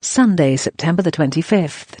Sunday, September the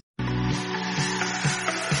 25th.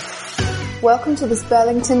 Welcome to this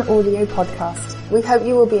Burlington audio podcast. We hope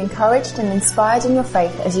you will be encouraged and inspired in your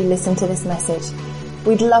faith as you listen to this message.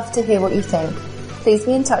 We'd love to hear what you think. Please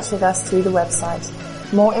be in touch with us through the website.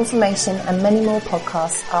 More information and many more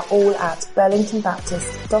podcasts are all at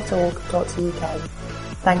burlingtonbaptist.org.uk.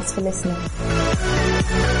 Thanks for listening.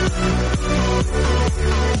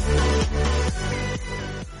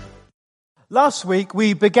 Last week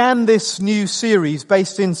we began this new series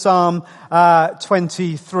based in Psalm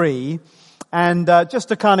 23. And just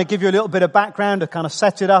to kind of give you a little bit of background, to kind of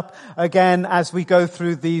set it up again as we go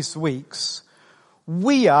through these weeks.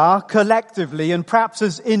 We are collectively, and perhaps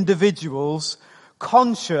as individuals,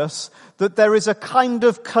 conscious that there is a kind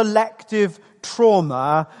of collective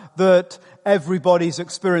trauma that everybody's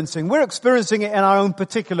experiencing. We're experiencing it in our own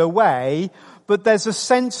particular way, but there's a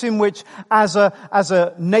sense in which as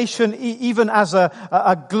a nation, even as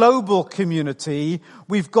a global community,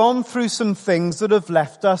 we've gone through some things that have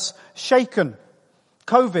left us shaken.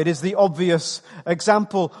 COVID is the obvious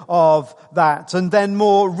example of that. And then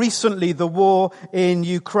more recently, the war in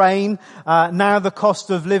Ukraine, now the cost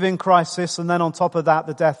of living crisis, and then on top of that,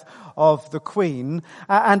 the death of the Queen.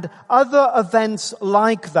 And other events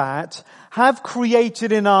like that have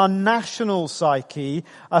created in our national psyche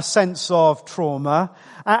a sense of trauma.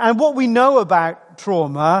 And what we know about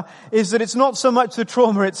trauma is that it's not so much the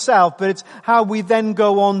trauma itself, but it's how we then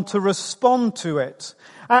go on to respond to it.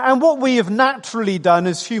 And what we have naturally done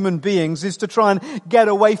as human beings is to try and get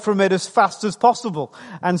away from it as fast as possible.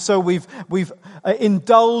 And so we've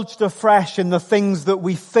indulged afresh in the things that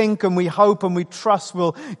we think and we hope and we trust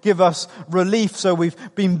will give us relief. So we've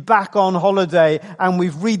been back on holiday and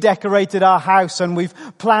we've redecorated our house and we've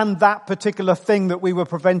planned that particular thing that we were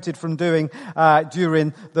prevented from doing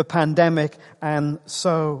during the pandemic and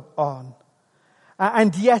so on.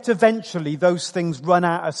 And yet eventually those things run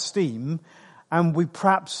out of steam. And we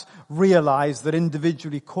perhaps realize that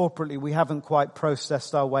individually, corporately, we haven't quite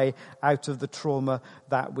processed our way out of the trauma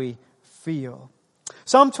that we feel.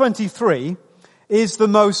 Psalm 23 is the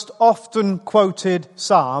most often quoted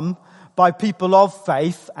psalm by people of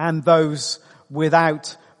faith and those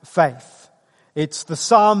without faith. It's the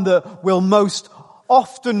psalm that will most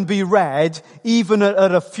often be read even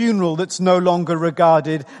at a funeral that's no longer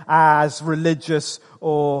regarded as religious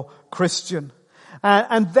or Christian.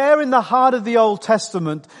 And there in the heart of the Old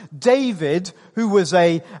Testament, David, who was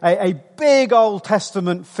a big Old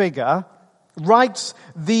Testament figure, writes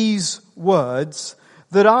these words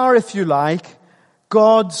that are, if you like,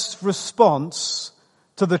 God's response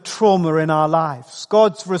to the trauma in our lives.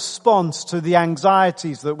 God's response to the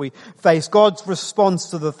anxieties that we face. God's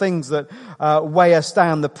response to the things that weigh us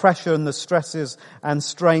down, the pressure and the stresses and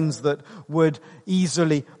strains that would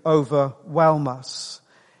easily overwhelm us.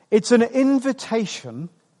 It's an invitation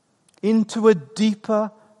into a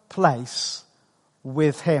deeper place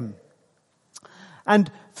with Him.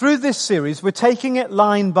 And through this series, we're taking it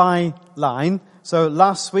line by line. So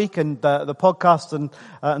last week, and the podcast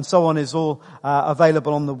and so on is all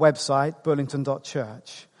available on the website,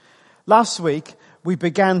 burlington.church. Last week, we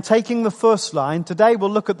began taking the first line. Today, we'll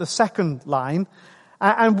look at the second line.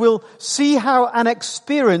 And we'll see how an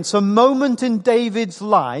experience, a moment in David's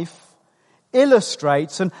life,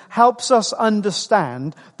 illustrates and helps us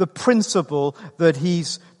understand the principle that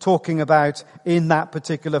he's talking about in that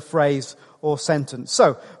particular phrase or sentence.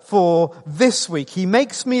 So, for this week, He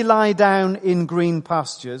makes me lie down in green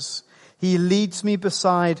pastures. He leads me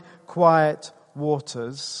beside quiet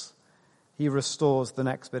waters. He restores, the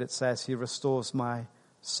next bit it says, He restores my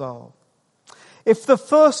soul. If the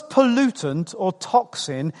first pollutant or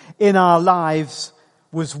toxin in our lives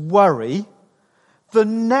was worry, the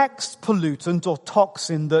next pollutant or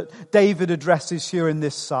toxin that David addresses here in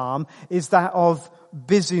this psalm is that of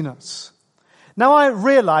busyness. Now I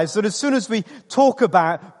realize that as soon as we talk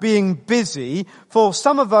about being busy, for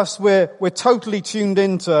some of us we're totally tuned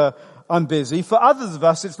into I'm busy. For others of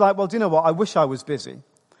us it's like, well, do you know what? I wish I was busy.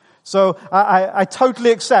 So I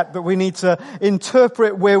totally accept that we need to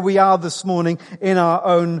interpret where we are this morning in our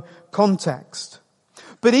own context.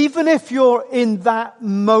 But even if you're in that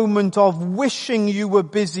moment of wishing you were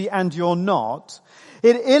busy and you're not,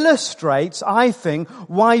 it illustrates, I think,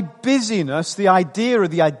 why busyness, the idea or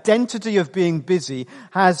the identity of being busy,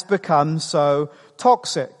 has become so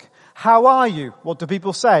toxic. How are you? What do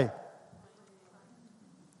people say?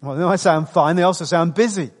 Well, they might say I'm fine. They also say I'm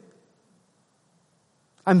busy.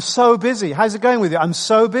 I'm so busy. How's it going with you? I'm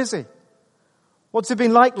so busy. What's it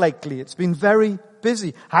been like lately? It's been very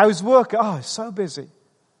busy. How's work? Oh, it's so busy.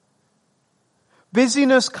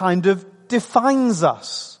 Busyness kind of defines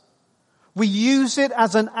us. We use it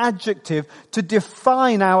as an adjective to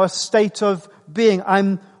define our state of being.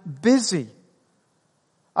 I'm busy.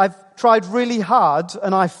 I've tried really hard,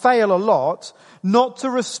 and I fail a lot, not to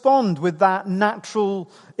respond with that natural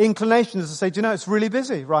inclination to say, do you know, it's really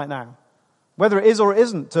busy right now. Whether it is or it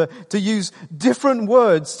isn't, to use different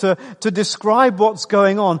words to describe what's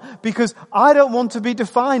going on, because I don't want to be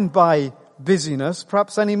defined by busyness,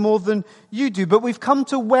 perhaps any more than you do, but we've come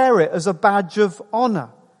to wear it as a badge of honor.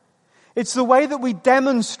 It's the way that we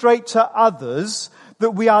demonstrate to others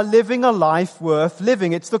that we are living a life worth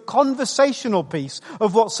living. It's the conversational piece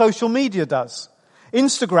of what social media does.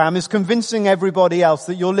 Instagram is convincing everybody else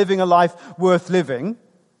that you're living a life worth living.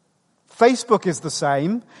 Facebook is the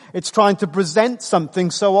same. It's trying to present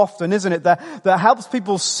something so often, isn't it, that helps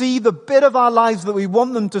people see the bit of our lives that we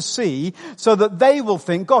want them to see, so that they will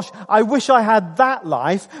think, gosh, I wish I had that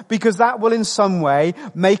life, because that will in some way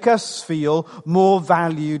make us feel more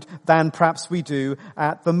valued than perhaps we do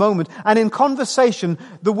at the moment. And in conversation,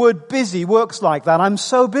 the word busy works like that. I'm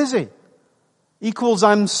so busy equals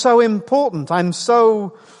I'm so important. I'm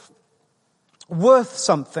so worth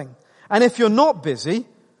something. And if you're not busy,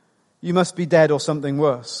 you must be dead or something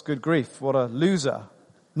worse. Good grief, what a loser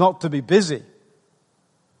not to be busy.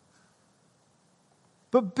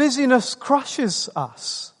 But busyness crushes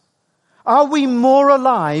us. Are we more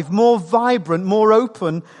alive, more vibrant, more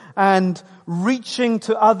open, and reaching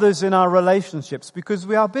to others in our relationships because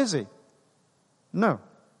we are busy? No.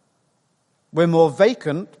 We're more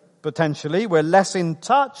vacant, potentially. We're less in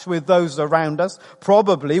touch with those around us.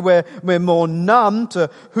 Probably we're more numb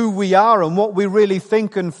to who we are and what we really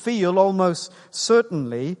think and feel, almost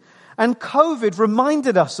certainly. And COVID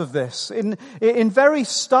reminded us of this in very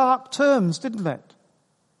stark terms, didn't it?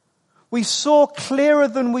 We saw clearer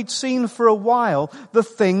than we'd seen for a while the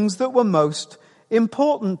things that were most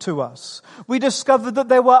important to us. We discovered that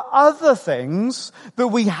there were other things that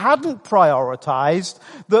we hadn't prioritized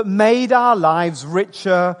that made our lives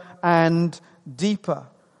richer and deeper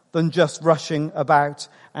than just rushing about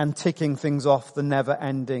and ticking things off the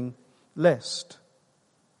never-ending list.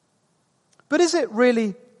 But is it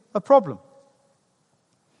really a problem?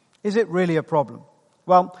 Is it really a problem?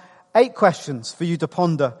 Well, 8 questions for you to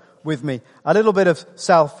ponder with me. A little bit of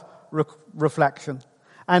self-reflection.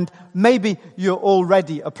 And maybe you're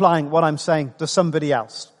already applying what I'm saying to somebody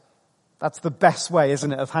else. That's the best way,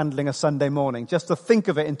 isn't it, of handling a Sunday morning. Just to think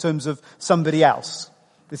of it in terms of somebody else.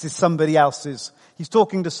 This is somebody else's. He's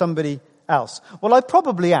talking to somebody else. Well, I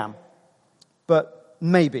probably am. But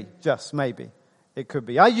maybe, just maybe, it could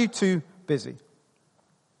be. Are you too busy?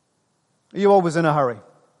 Are you always in a hurry?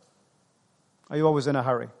 Are you always in a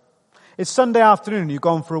hurry? It's Sunday afternoon, you've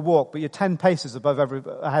gone for a walk, but you're 10 paces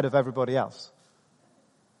ahead of everybody else.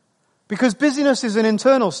 Because busyness is an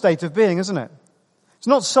internal state of being, isn't it? It's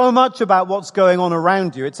not so much about what's going on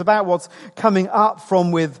around you. It's about what's coming up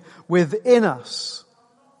from within us.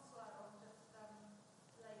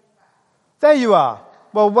 There you are.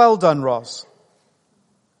 Well done, Ross.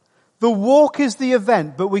 The walk is the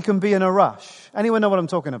event, but we can be in a rush. Anyone know what I'm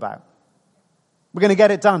talking about? We're going to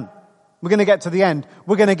get it done. We're going to get to the end.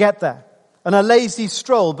 We're going to get there. And a lazy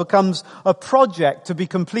stroll becomes a project to be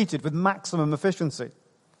completed with maximum efficiency.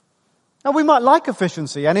 Now, we might like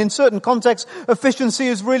efficiency, and in certain contexts, efficiency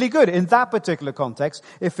is really good. In that particular context,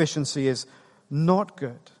 efficiency is not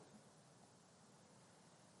good.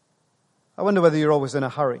 I wonder whether you're always in a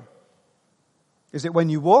hurry. Is it when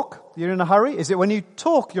you walk, you're in a hurry? Is it when you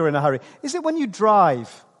talk, you're in a hurry? Is it when you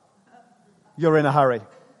drive, you're in a hurry?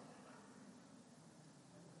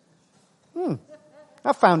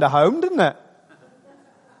 That found a home, didn't it?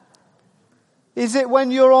 Is it when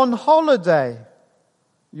you're on holiday,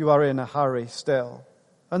 you are in a hurry still?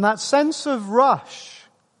 And that sense of rush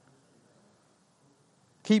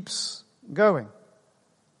keeps going.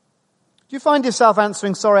 Do you find yourself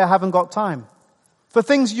answering, sorry, I haven't got time, for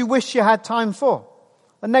things you wish you had time for?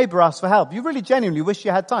 A neighbor asks for help. You really genuinely wish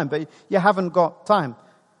you had time, but you haven't got time.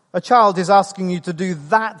 A child is asking you to do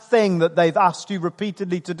that thing that they've asked you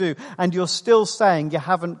repeatedly to do, and you're still saying you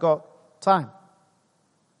haven't got time.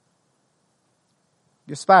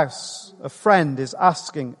 Your spouse, a friend, is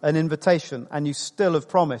asking an invitation, and you still have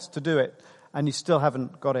promised to do it, and you still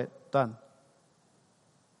haven't got it done.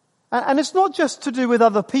 And it's not just to do with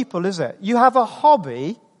other people, is it? You have a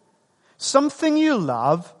hobby, something you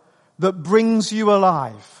love, that brings you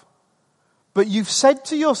alive. But you've said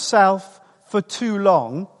to yourself for too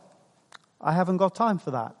long, I haven't got time for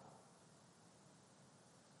that.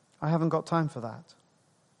 I haven't got time for that.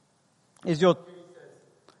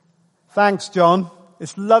 Thanks, John.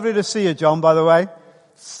 It's lovely to see you, John, by the way.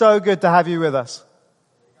 So good to have you with us.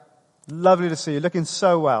 Lovely to see you. Looking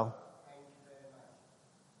so well.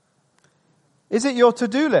 Is it your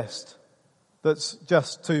to-do list that's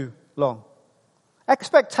just too long?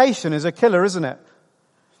 Expectation is a killer, isn't it?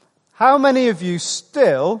 How many of you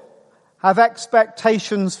still have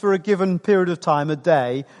expectations for a given period of time, a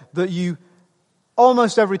day, that you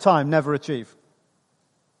almost every time never achieve?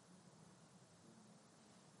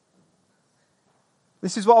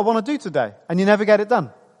 This is what I want to do today, and you never get it done.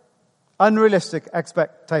 Unrealistic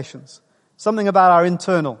expectations. Something about our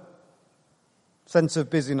internal sense of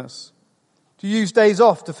busyness. Do you use days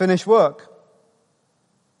off to finish work?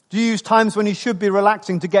 Do you use times when you should be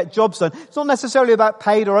relaxing to get jobs done? It's not necessarily about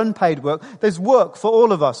paid or unpaid work. There's work for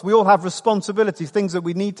all of us. We all have responsibilities, things that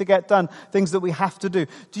we need to get done, things that we have to do.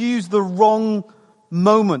 Do you use the wrong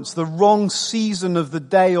moments, the wrong season of the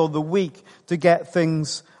day or the week to get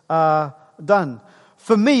things done?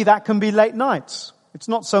 For me, that can be late nights. It's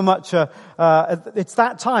not so much, it's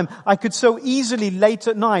that time. I could so easily late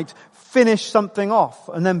at night finish something off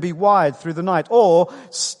and then be wired through the night, or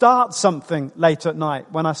start something late at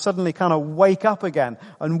night when I suddenly kind of wake up again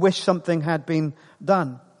and wish something had been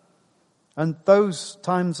done. And those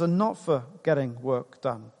times are not for getting work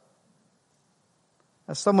done.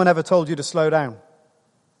 Has someone ever told you to slow down?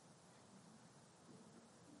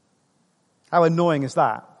 How annoying is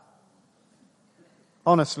that?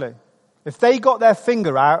 Honestly. If they got their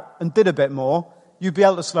finger out and did a bit more, you'd be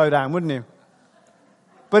able to slow down, wouldn't you?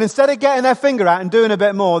 But instead of getting their finger out and doing a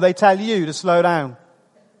bit more, they tell you to slow down.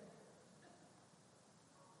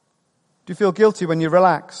 Do you feel guilty when you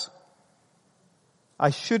relax? I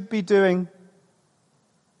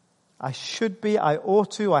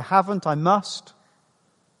ought to, I haven't, I must.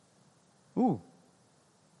 Ooh.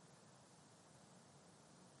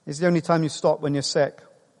 Is the only time you stop when you're sick?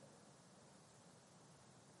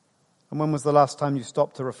 And when was the last time you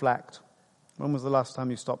stopped to reflect? When was the last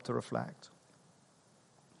time you stopped to reflect?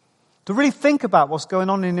 To really think about what's going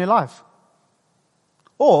on in your life.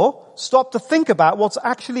 Or stop to think about what's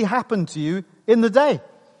actually happened to you in the day.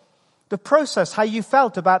 To process how you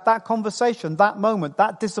felt about that conversation, that moment,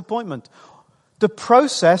 that disappointment. To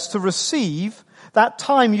process, to receive that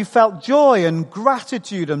time you felt joy and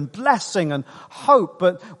gratitude and blessing and hope,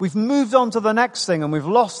 but we've moved on to the next thing and we've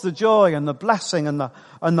lost the joy and the blessing and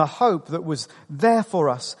the hope that was there for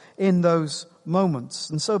us in those moments.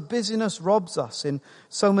 And so busyness robs us in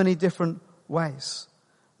so many different ways.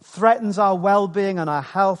 Threatens our well-being and our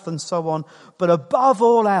health and so on. But above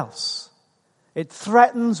all else, it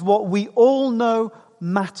threatens what we all know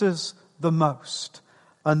matters the most.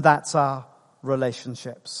 And that's our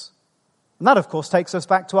relationships. And that, of course, takes us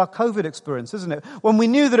back to our COVID experience, isn't it? When we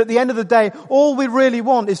knew that at the end of the day, all we really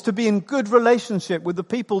want is to be in good relationship with the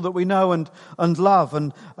people that we know and love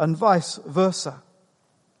and vice versa.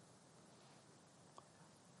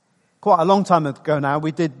 Quite a long time ago now,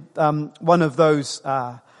 we did one of those,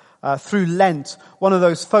 through Lent, one of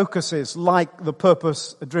those focuses like the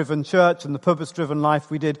purpose-driven church and the purpose-driven life.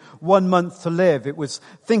 We did 1 month to live. It was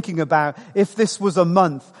thinking about if this was a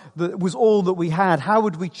month that was all that we had, how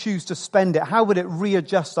would we choose to spend it? How would it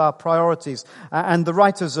readjust our priorities? And the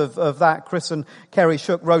writers of that, Chris and Kerry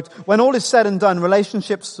Shook, wrote, when all is said and done,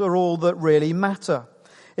 relationships are all that really matter.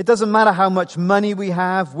 It doesn't matter how much money we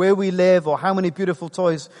have, where we live, or how many beautiful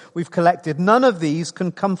toys we've collected. None of these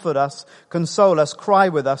can comfort us, console us, cry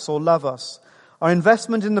with us, or love us. Our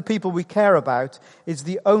investment in the people we care about is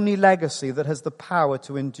the only legacy that has the power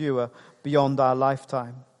to endure beyond our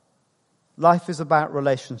lifetime. Life is about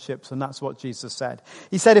relationships, and that's what Jesus said.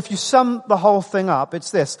 He said, if you sum the whole thing up, it's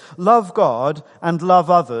this: love God and love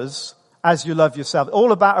others as you love yourself.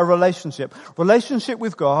 All about a relationship. Relationship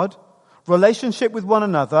with God, relationship with one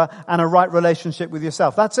another, and a right relationship with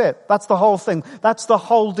yourself. That's it. That's the whole thing. That's the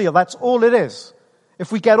whole deal. That's all it is.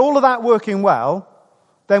 If we get all of that working well,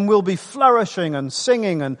 then we'll be flourishing and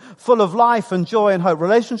singing and full of life and joy and hope.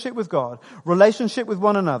 Relationship with God, relationship with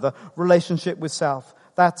one another, relationship with self.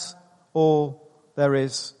 That's all there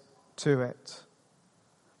is to it.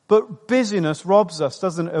 But busyness robs us,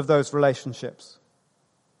 doesn't it, of those relationships?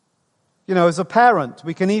 You know, as a parent,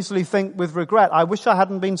 we can easily think with regret, I wish I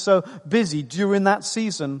hadn't been so busy during that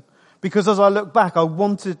season, because as I look back, I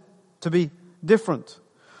wanted to be different.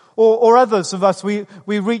 Or others of us, we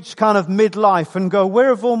reach kind of midlife and go, where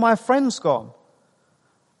have all my friends gone?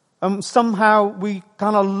 And somehow we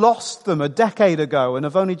kind of lost them a decade ago and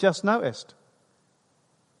have only just noticed.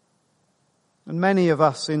 And many of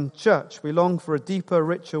us in church, we long for a deeper,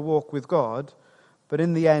 richer walk with God, but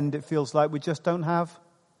in the end it feels like we just don't have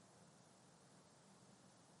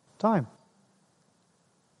time.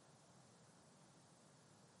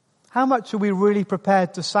 How much are we really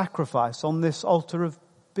prepared to sacrifice on this altar of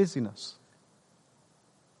busyness?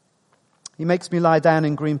 He makes me lie down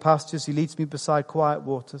in green pastures. He leads me beside quiet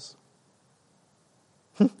waters.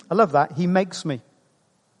 I love that. He makes me.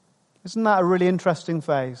 Isn't that a really interesting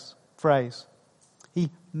phrase? He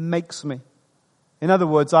makes me. In other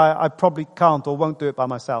words, I probably can't or won't do it by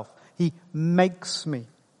myself. He makes me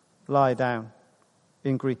lie down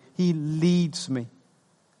in green. He leads me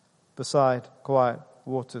beside quiet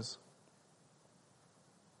waters.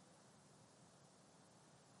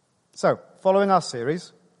 So, following our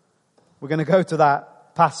series, we're going to go to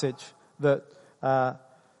that passage that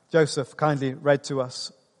Joseph kindly read to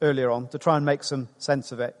us earlier on to try and make some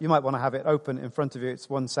sense of it. You might want to have it open in front of you. It's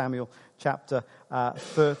 1 Samuel chapter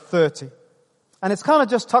 30. And it's kind of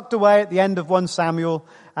just tucked away at the end of 1 Samuel,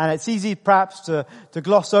 and it's easy perhaps to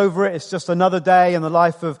gloss over it. It's just another day in the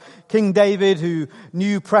life of King David, who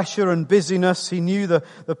knew pressure and busyness. He knew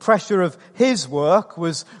the pressure of his work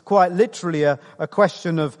was quite literally a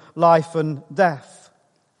question of life and death.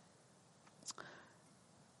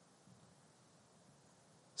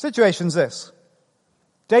 Situation's this.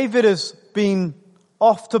 David has been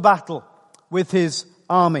off to battle with his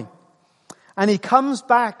army, and he comes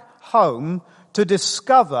back home to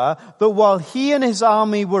discover that while he and his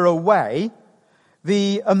army were away,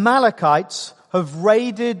 the Amalekites have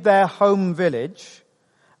raided their home village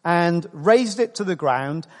and razed it to the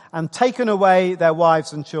ground and taken away their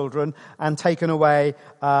wives and children and taken away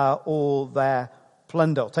all their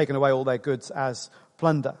plunder, taken away all their goods as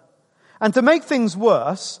plunder. And to make things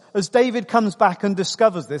worse, as David comes back and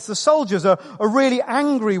discovers this, the soldiers are really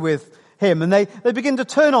angry with him, and they begin to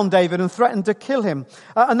turn on David and threaten to kill him.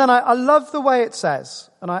 And then I love the way it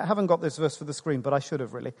says, and I haven't got this verse for the screen, but I should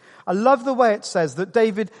have really. I love the way it says that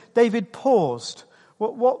David paused.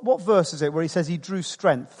 What verse is it where he says he drew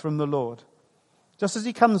strength from the Lord? Just as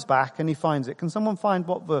he comes back and he finds it. Can someone find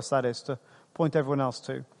what verse that is to point everyone else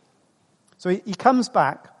to? So he comes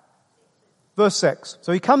back, verse 6.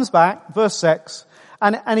 So he comes back, verse 6,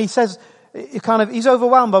 and he says, he's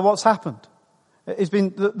overwhelmed by what's happened. It's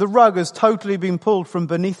been, the rug has totally been pulled from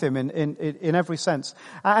beneath him in every sense.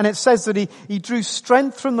 And it says that he drew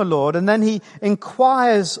strength from the Lord, and then he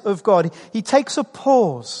inquires of God. He takes a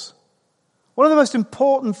pause. One of the most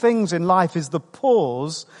important things in life is the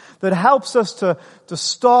pause that helps us to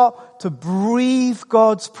start to breathe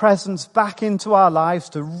God's presence back into our lives,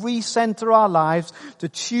 to recenter our lives, to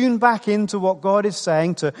tune back into what God is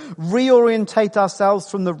saying, to reorientate ourselves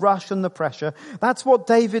from the rush and the pressure. That's what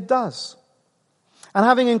David does. And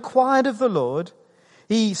having inquired of the Lord,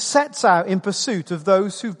 he sets out in pursuit of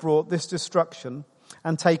those who've brought this destruction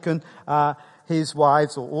and taken his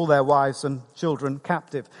wives, or all their wives and children,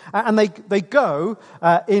 captive. And they go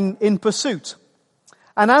in pursuit.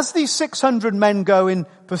 And as these 600 men go in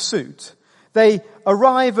pursuit, they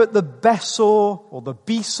arrive at the Besor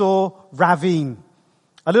ravine,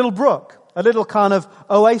 a little brook, a little kind of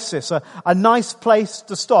oasis, a nice place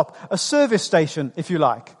to stop, a service station, if you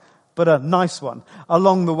like, but a nice one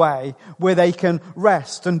along the way where they can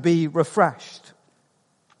rest and be refreshed.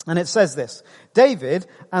 And it says this: David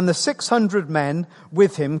and the 600 men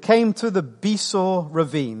with him came to the Besor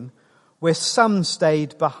ravine, where some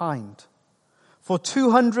stayed behind. For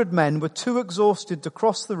 200 men were too exhausted to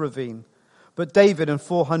cross the ravine, but David and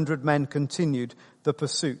 400 men continued the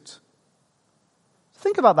pursuit.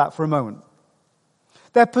 Think about that for a moment.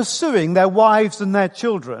 They're pursuing their wives and their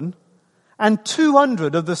children, and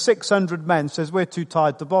 200 of the 600 men says, we're too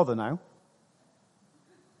tired to bother now.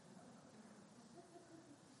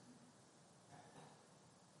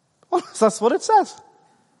 Well, that's what it says.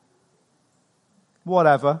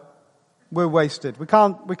 Whatever. We're wasted. We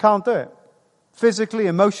can't do it. Physically,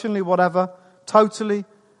 emotionally, whatever. Totally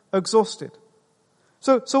exhausted.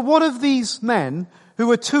 So what of these men who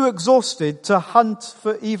were too exhausted to hunt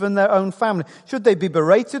for even their own family? Should they be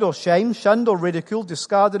berated or shamed, shunned or ridiculed,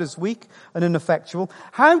 discarded as weak and ineffectual?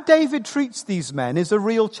 How David treats these men is a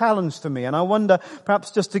real challenge to me. And I wonder,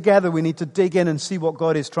 perhaps just together we need to dig in and see what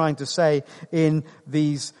God is trying to say in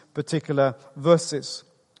these particular verses.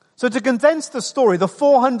 So to condense the story, the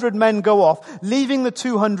 400 men go off, leaving the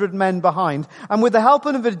 200 men behind. And with the help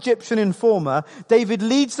of an Egyptian informer, David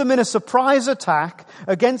leads them in a surprise attack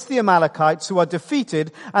against the Amalekites, who are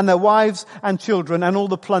defeated, and their wives and children and all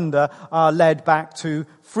the plunder are led back to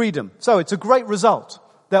freedom. So it's a great result.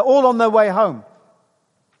 They're all on their way home.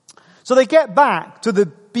 So they get back to the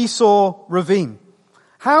Besor ravine.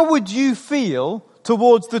 How would you feel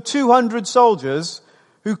towards the 200 soldiers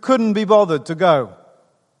who couldn't be bothered to go?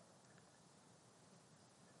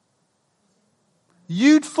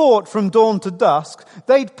 You'd fought from dawn to dusk.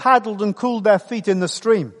 They'd paddled and cooled their feet in the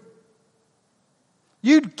stream.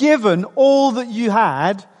 You'd given all that you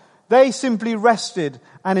had. They simply rested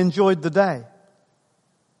and enjoyed the day.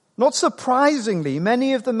 Not surprisingly,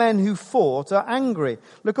 many of the men who fought are angry.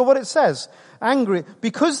 Look at what it says. Angry.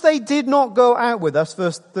 Because they did not go out with us,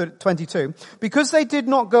 verse 22, because they did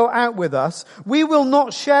not go out with us, we will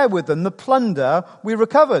not share with them the plunder we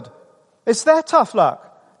recovered. It's their tough luck.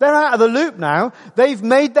 They're out of the loop now. They've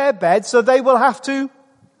made their bed, so they will have to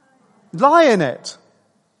lie in it.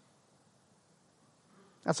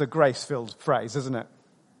 That's a grace-filled phrase, isn't it?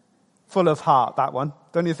 Full of heart, that one,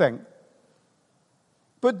 don't you think?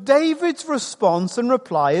 But David's response and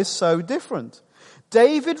reply is so different.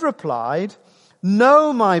 David replied,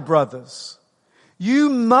 "No, my brothers, you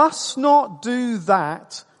must not do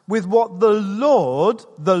that with what the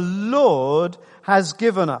Lord has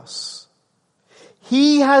given us.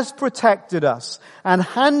 He has protected us and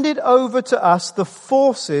handed over to us the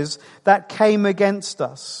forces that came against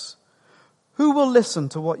us. Who will listen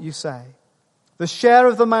to what you say? The share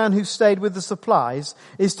of the man who stayed with the supplies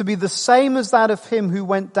is to be the same as that of him who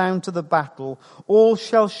went down to the battle. All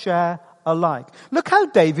shall share alike." Look how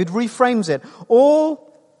David reframes it.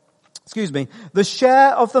 The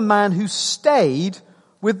share of the man who stayed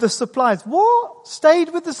with the supplies. What? Stayed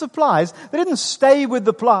with the supplies? They didn't stay with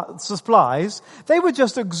the supplies. They were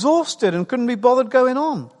just exhausted and couldn't be bothered going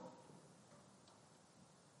on.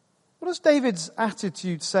 What does David's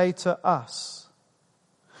attitude say to us?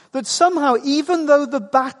 That somehow, even though the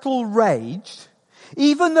battle raged,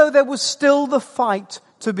 even though there was still the fight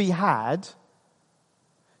to be had,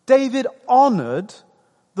 David honored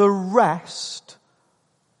the rest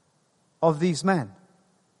of these men.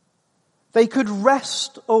 They could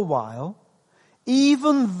rest a while,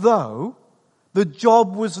 even though the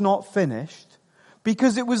job was not finished,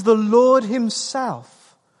 because it was the Lord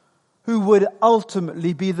himself who would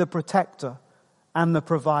ultimately be the protector and the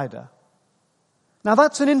provider. Now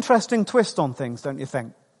that's an interesting twist on things, don't you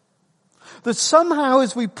think? That somehow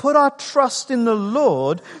as we put our trust in the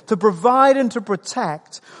Lord to provide and to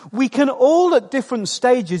protect, we can all at different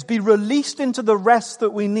stages be released into the rest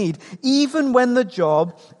that we need, even when the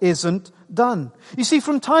job isn't done. You see,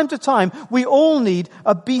 from time to time, we all need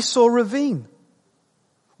a Besor ravine.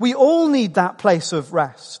 We all need that place of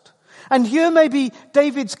rest. And here maybe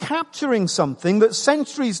David's capturing something that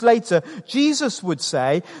centuries later Jesus would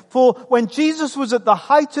say, for when Jesus was at the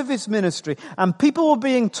height of his ministry and people were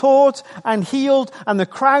being taught and healed and the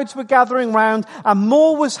crowds were gathering round and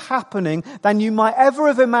more was happening than you might ever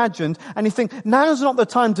have imagined, and you think, now's not the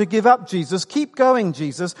time to give up, Jesus. Keep going,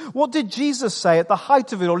 Jesus. What did Jesus say at the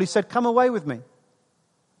height of it all? He said, "Come away with me."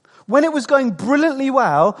 When it was going brilliantly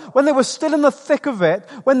well, when they were still in the thick of it,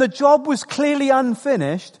 when the job was clearly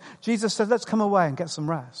unfinished, Jesus said, "Let's come away and get some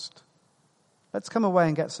rest." Let's come away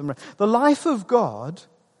and get some rest. The life of God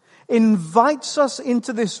invites us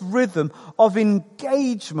into this rhythm of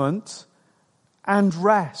engagement and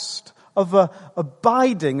rest, of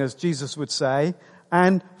abiding, as Jesus would say,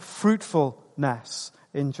 and fruitfulness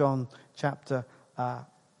in John chapter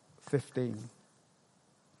 15.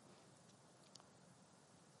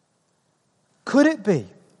 Could it be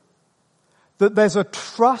that there's a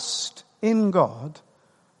trust in God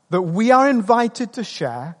that we are invited to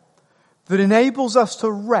share that enables us to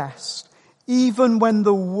rest even when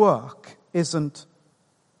the work isn't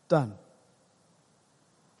done?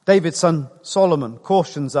 David's son Solomon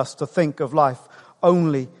cautions us to think of life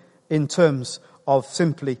only in terms of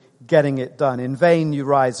simply getting it done. "In vain you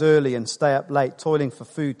rise early and stay up late, toiling for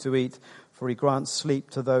food to eat, for he grants sleep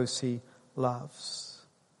to those he loves."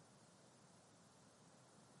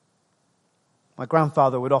 My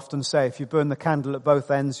grandfather would often say, if you burn the candle at both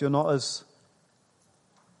ends, you're not as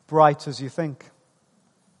bright as you think.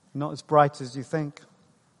 You're not as bright as you think.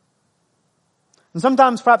 And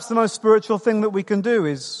sometimes perhaps the most spiritual thing that we can do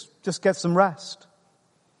is just get some rest.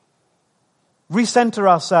 Recenter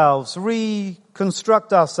ourselves,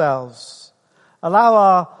 reconstruct ourselves. Allow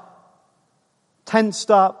our tensed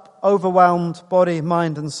up, overwhelmed body,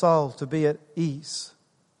 mind and soul to be at ease.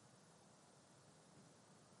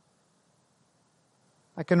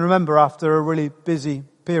 I can remember after a really busy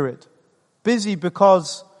period. Busy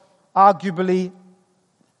because arguably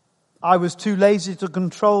I was too lazy to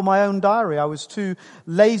control my own diary. I was too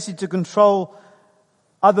lazy to control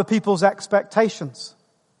other people's expectations.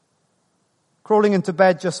 Crawling into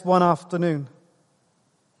bed just one afternoon,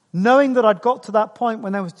 knowing that I'd got to that point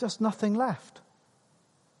when there was just nothing left.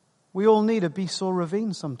 We all need a Besor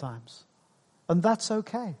ravine sometimes, and that's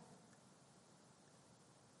okay.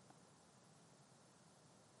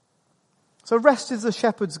 So rest is the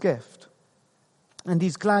shepherd's gift, and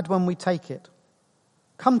he's glad when we take it.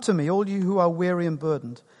 "Come to me, all you who are weary and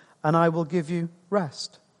burdened, and I will give you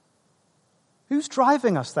rest." Who's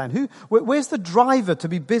driving us then? Where's the driver to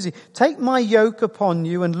be busy? Take my yoke upon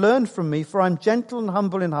you and learn from me, for I'm gentle and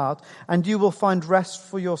humble in heart, and you will find rest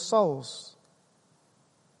for your souls.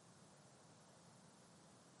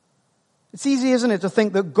 It's easy, isn't it, to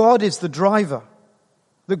think that God is the driver,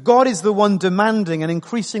 that God is the one demanding and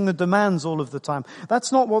increasing the demands all of the time.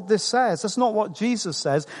 That's not what this says. That's not what Jesus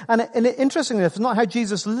says. And interestingly enough, it's not how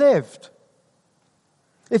Jesus lived.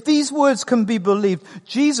 If these words can be believed,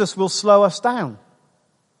 Jesus will slow us down.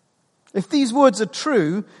 If these words are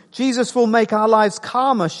true, Jesus will make our lives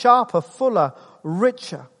calmer, sharper, fuller,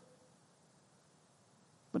 richer.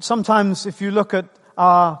 But sometimes if you look at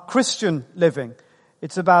our Christian living,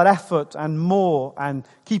 it's about effort and more and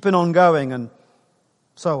keeping on going and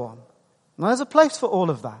so on. Now there's a place for all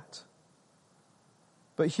of that.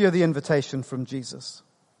 But hear the invitation from Jesus.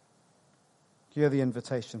 Hear the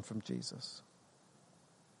invitation from Jesus.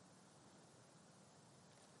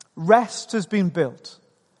 Rest has been built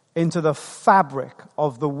into the fabric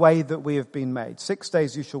of the way that we have been made. 6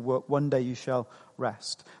 days you shall work, 1 day you shall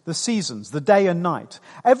rest. The seasons, the day and night,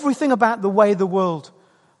 everything about the way the world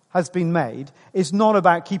has been made is not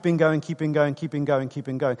about keeping going.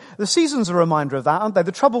 The seasons are a reminder of that, aren't they?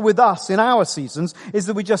 The trouble with us in our seasons is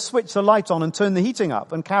that we just switch the light on and turn the heating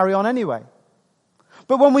up and carry on anyway.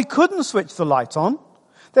 But when we couldn't switch the light on,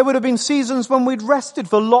 there would have been seasons when we'd rested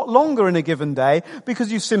for a lot longer in a given day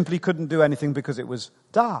because you simply couldn't do anything because it was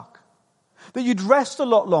dark. That you'd rest a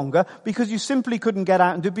lot longer because you simply couldn't get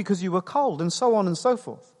out and do it because you were cold, and so on and so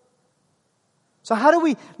forth. So how do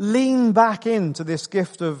we lean back into this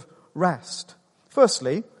gift of rest?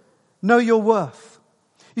 Firstly, know your worth.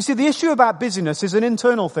 You see, the issue about busyness is an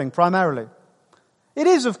internal thing primarily. It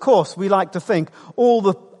is, of course, we like to think, all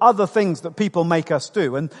the other things that people make us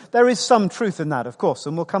do. And there is some truth in that, of course,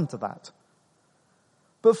 and we'll come to that.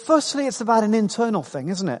 But firstly, it's about an internal thing,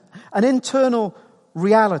 isn't it? An internal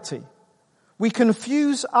reality. We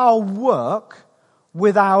confuse our work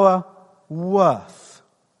with our worth.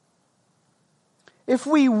 If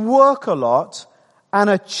we work a lot and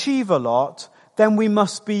achieve a lot, then we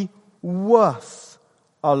must be worth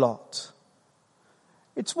a lot.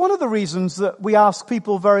 It's one of the reasons that we ask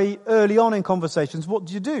people very early on in conversations, what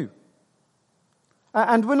do you do?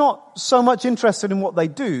 And we're not so much interested in what they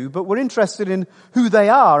do, but we're interested in who they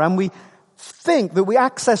are. And we think that we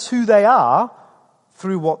access who they are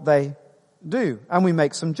through what they do. And we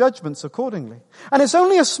make some judgments accordingly. And it's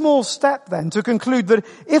only a small step then to conclude that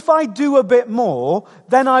if I do a bit more,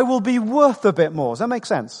 then I will be worth a bit more. Does that make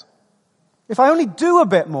sense? If I only do a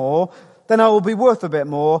bit more, then I will be worth a bit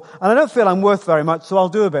more, and I don't feel I'm worth very much, so I'll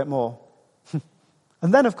do a bit more.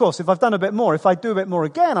 And then, of course, if I've done a bit more, if I do a bit more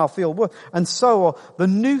again, I'll feel worth. And so the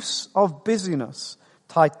noose of busyness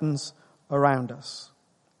tightens around us.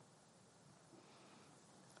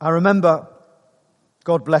 I remember,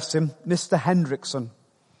 God bless him, Mr. Hendrickson,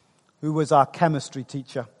 who was our chemistry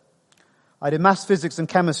teacher. I did maths, physics, and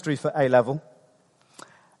chemistry for A-level.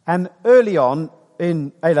 And early on,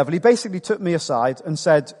 in A-level, he basically took me aside and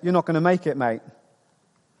said, "You're not going to make it, mate."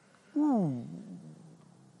 Ooh.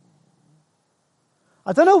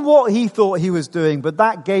 I don't know what he thought he was doing, but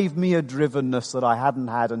that gave me a drivenness that I hadn't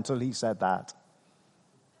had until he said that.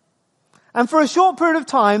 And for a short period of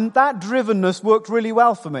time, that drivenness worked really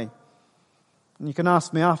well for me. And you can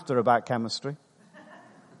ask me after about chemistry.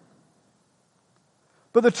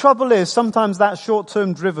 But the trouble is, sometimes that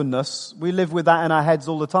short-term drivenness, we live with that in our heads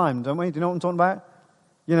all the time, don't we? Do you know what I'm talking about?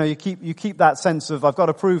 You know, you keep that sense of, I've got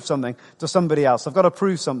to prove something to somebody else. I've got to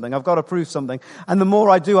prove something. And the more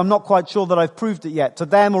I do, I'm not quite sure that I've proved it yet, to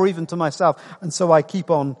them or even to myself. And so I keep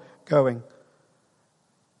on going.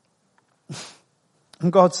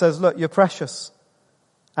 And God says, look, you're precious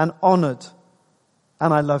and honored,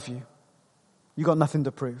 and I love you. You've got nothing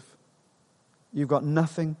to prove. You've got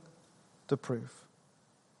nothing to prove.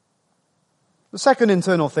 The second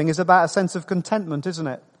internal thing is about a sense of contentment, isn't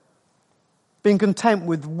it? Being content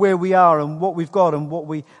with where we are and what we've got and what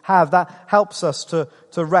we have, that helps us to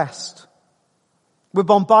rest. We're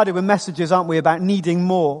bombarded with messages, aren't we, about needing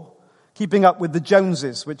more, keeping up with the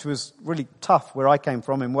Joneses, which was really tough where I came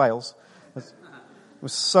from in Wales. It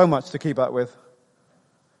was so much to keep up with.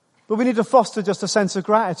 But we need to foster just a sense of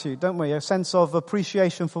gratitude, don't we? A sense of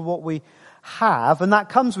appreciation for what we have, and that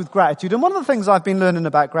comes with gratitude. And one of the things I've been learning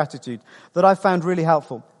about gratitude that I've found really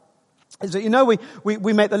helpful is that, you know,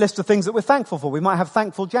 we make the list of things that we're thankful for. We might have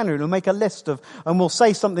Thankful January. We'll make a list of, and we'll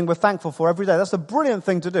say something we're thankful for every day. That's a brilliant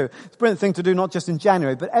thing to do. It's a brilliant thing to do not just in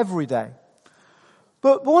January, but every day.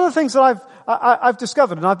 But one of the things that I've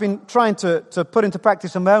discovered, and I've been trying to put into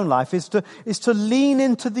practice in my own life, is to lean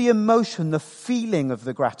into the emotion, the feeling of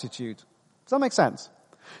the gratitude. Does that make sense?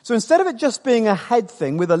 So instead of it just being a head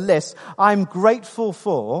thing with a list, I'm grateful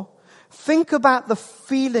for, think about the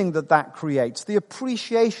feeling that creates, the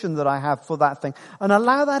appreciation that I have for that thing, and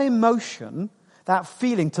allow that emotion, that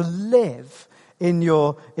feeling to live in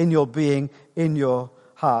your being, in your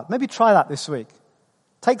heart. Maybe try that this week.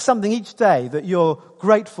 Take something each day that you're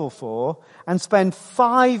grateful for and spend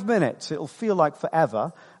 5 minutes, it'll feel like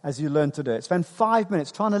forever as you learn to do it. Spend 5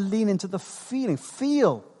 minutes trying to lean into the feeling.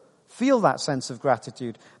 Feel that sense of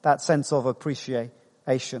gratitude, that sense of appreciation.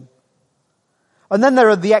 And then there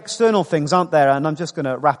are the external things, aren't there? And I'm just going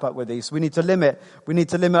to wrap up with these. We need to limit.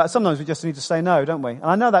 Sometimes we just need to say no, don't we? And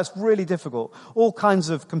I know that's really difficult. All kinds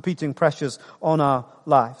of competing pressures on our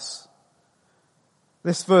lives.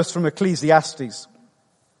 This verse from Ecclesiastes.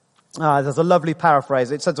 There's a lovely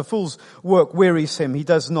paraphrase. It says, "A fool's work wearies him. He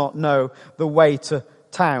does not know the way to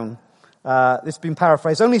town." It's been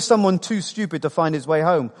paraphrased. "Only someone too stupid to find his way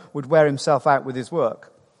home would wear himself out with his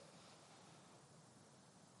work."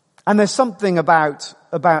 And there's something about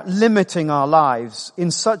limiting our lives in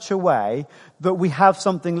such a way that we have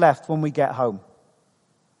something left when we get home.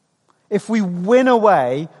 If we win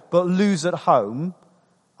away but lose at home,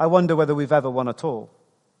 I wonder whether we've ever won at all.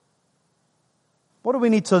 What do we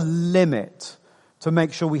need to limit to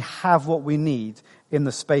make sure we have what we need in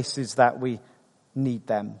the spaces that we need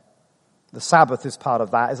them? The Sabbath is part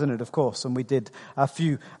of that, isn't it, of course? And we did a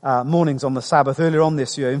few mornings on the Sabbath earlier on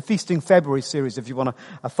this year. In Feasting February series, if you want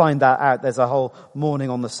to find that out, there's a whole morning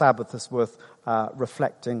on the Sabbath that's worth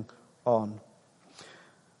reflecting on.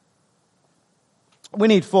 We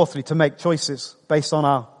need, fourthly, to make choices based on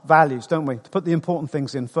our values, don't we? To put the important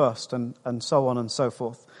things in first and so on and so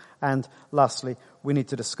forth. And lastly, we need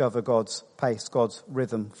to discover God's pace, God's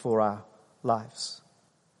rhythm for our lives.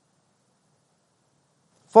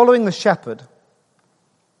 Following the shepherd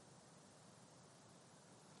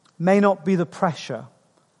may not be the pressure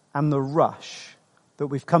and the rush that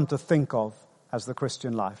we've come to think of as the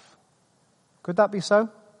Christian life. Could that be so?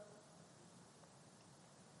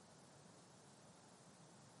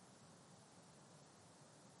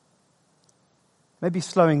 Maybe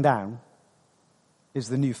slowing down is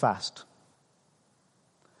the new fast.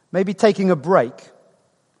 Maybe taking a break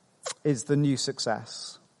is the new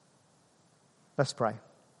success. Let's pray.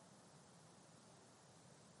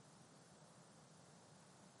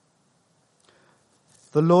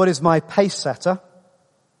 The Lord is my pace setter.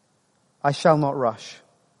 I shall not rush.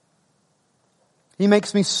 He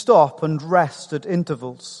makes me stop and rest at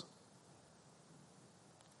intervals.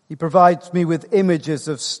 He provides me with images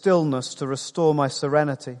of stillness to restore my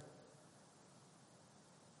serenity.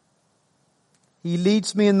 He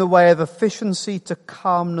leads me in the way of efficiency to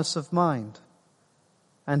calmness of mind,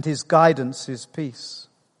 and his guidance is peace.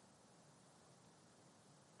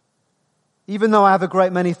 Even though I have a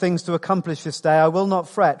great many things to accomplish this day, I will not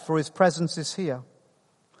fret, for his presence is here.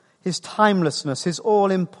 His timelessness, his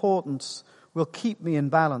all-importance will keep me in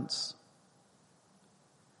balance.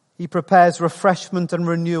 He prepares refreshment and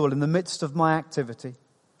renewal in the midst of my activity,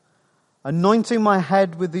 anointing my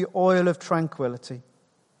head with the oil of tranquility.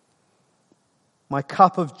 My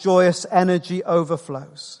cup of joyous energy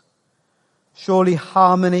overflows. Surely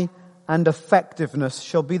harmony and effectiveness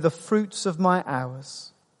shall be the fruits of my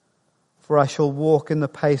hours. For I shall walk in the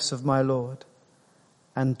pace of my Lord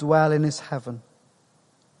and dwell in his heaven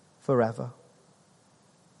forever.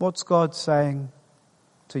 What's God saying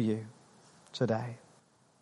to you today?